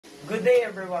Good day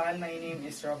everyone, my name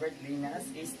is Robert Linas,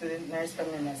 a student nurse from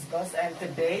UNESCOS, and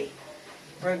today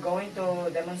we're going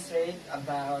to demonstrate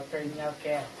about perineal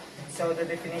care. So the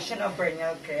definition of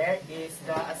perineal care is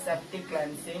the aseptic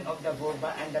cleansing of the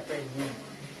vulva and the perineum.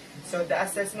 So the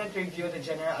assessment review, the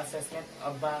general assessment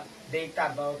of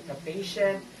data about the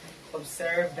patient,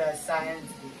 observe the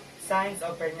signs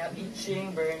of perineal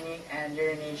itching, burning, and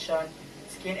urination,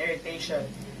 skin irritation.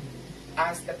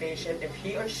 Ask the patient if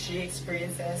he or she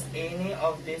experiences any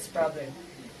of these problems.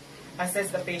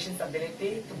 Assess the patient's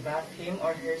ability to bath him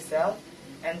or herself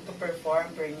and to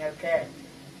perform perineal care.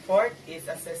 Fourth is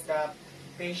assess the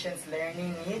patient's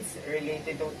learning needs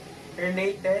related to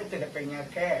the perineal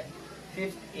care.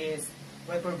 Fifth is,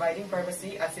 when providing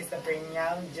privacy, assess the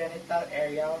perineal genital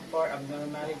area for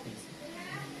abnormalities.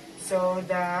 So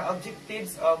the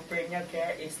objectives of perineal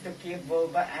care is to keep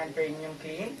vulva and perineum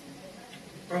clean,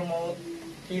 promote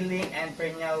healing and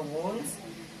perineal wounds,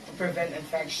 to prevent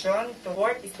infection.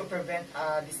 Fourth is to prevent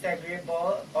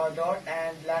disagreeable odor,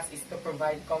 and last is to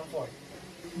provide comfort.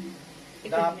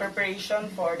 The preparation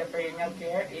for the perineal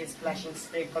care is flushing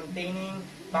spray containing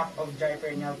pack of dry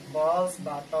perineal balls,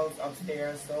 bottles of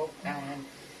sterile soap and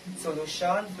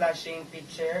solution, flushing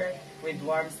pitcher with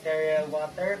warm sterile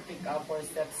water, pick up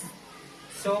forceps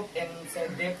soap and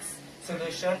Sedix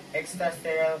solution, extra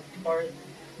sterile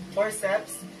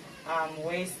forceps,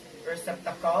 waste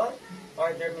receptacle,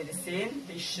 order medicine,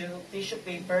 tissue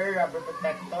paper, rubber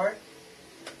protector,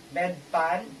 bed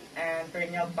pan, and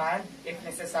perineal pad, if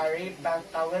necessary, bath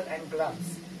towel, and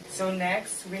gloves. So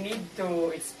next, we need to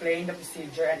explain the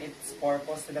procedure and its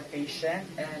purpose to the patient,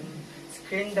 and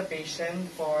screen the patient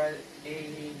for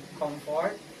a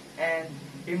comfort, and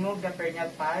remove the perineal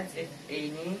pads if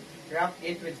any, wrap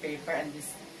it with paper, and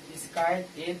discard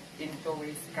it into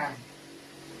waste can.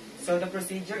 So the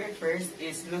procedure at first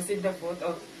is loosen the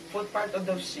foot part of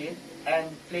the sheet and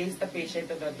place the patient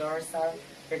to the dorsal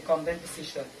recumbent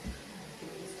position.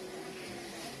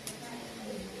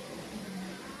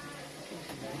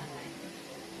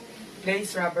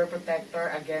 Place rubber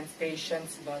protector against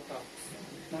patient's buttocks.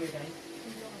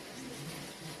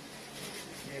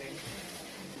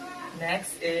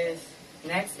 Next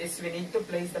is we need to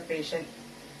place the patient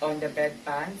on the bed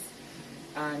pans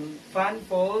and fan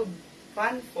fold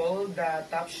the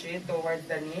top sheet towards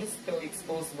the knees to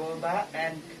expose vulva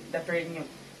and the perineum.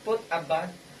 Put a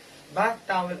bath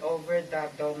towel over the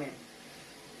abdomen.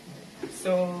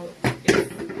 So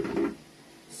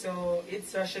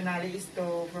its rationale is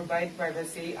to provide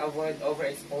privacy, avoid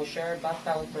overexposure. Bath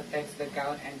towel protects the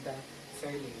gown and the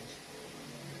soilage.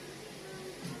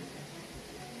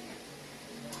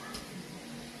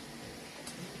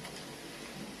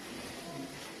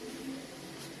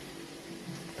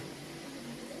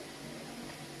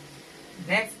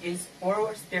 Next is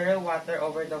pour sterile water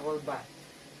over the vulva.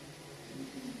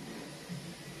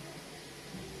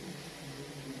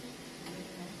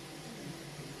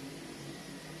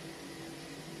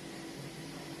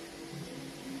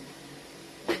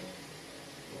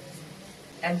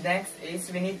 And next is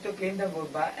we need to clean the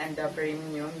vulva and the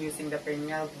perineum using the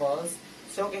perineal balls.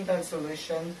 Soak into the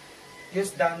solution.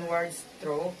 Use downward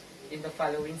stroke in the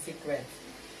following sequence.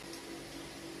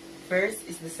 First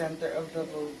is the center of the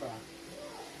vulva.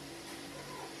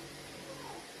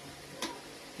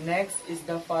 Next is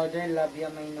the farther labia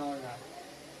minora.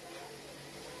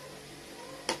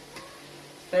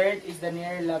 Third is the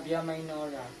near labia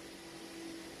minora.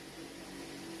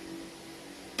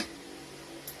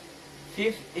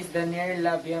 Fifth is the near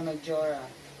labia majora.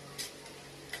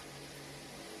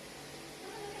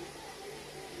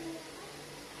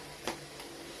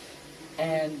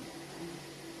 And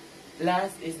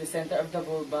last is the center of the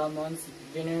vulva, mons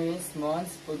veneris,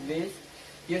 mons pubis.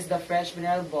 Use the fresh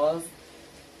mineral balls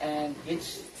and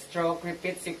each stroke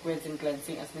repeat sequence in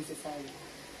cleansing as necessary.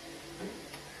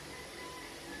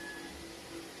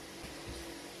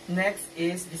 Next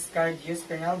is discard used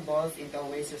perineal balls into a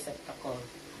waste receptacle.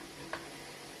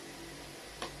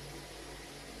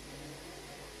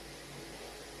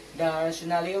 The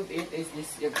rationale of it is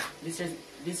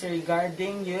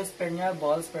disregarding used perineal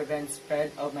balls prevents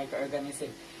spread of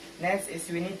microorganisms. Next is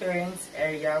we need to rinse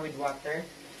area with water.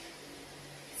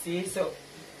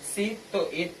 See to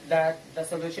it that the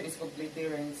solution is completely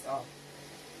rinsed off.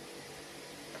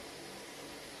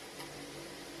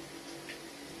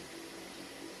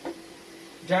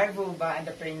 Dry vulva and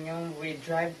the perineum with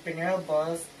dry perineal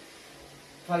balls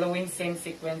following same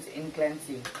sequence in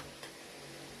cleansing.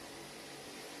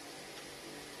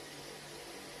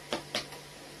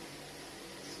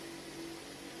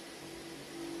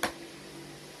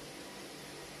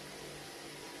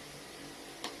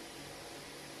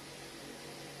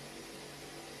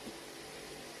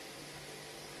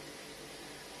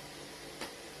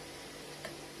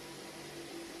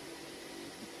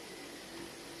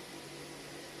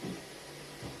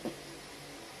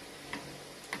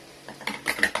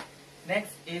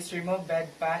 Next is remove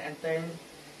bedpan and turn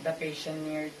the patient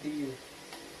near to you.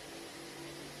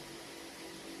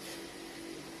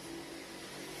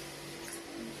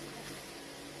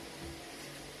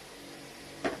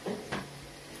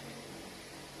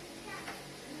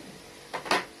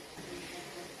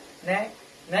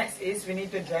 Next is we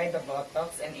need to dry the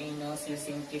buttocks and anus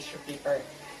using tissue paper.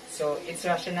 So it's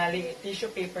rationally, tissue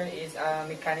paper is a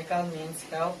mechanical means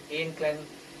help in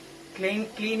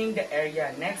cleaning the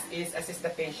area. Next is assist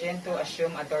the patient to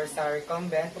assume a dorsal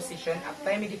recumbent position,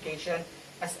 apply medication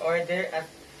as ordered,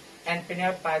 and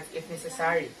perineal pads if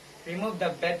necessary. Remove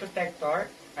the bed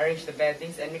protector, arrange the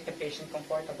beddings, and make the patient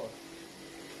comfortable.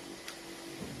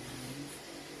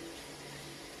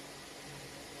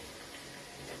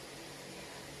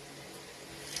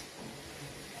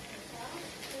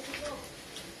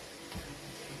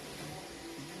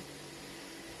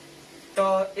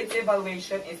 So, its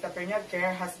evaluation is the perineal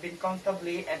care has been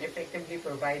comfortably and effectively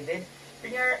provided.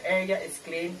 Perineal area is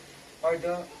clean,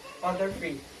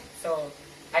 odor-free. So,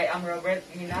 I am Robert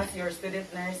Linas, your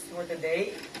student nurse for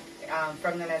today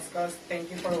from NANESCOS. Thank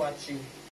you for watching.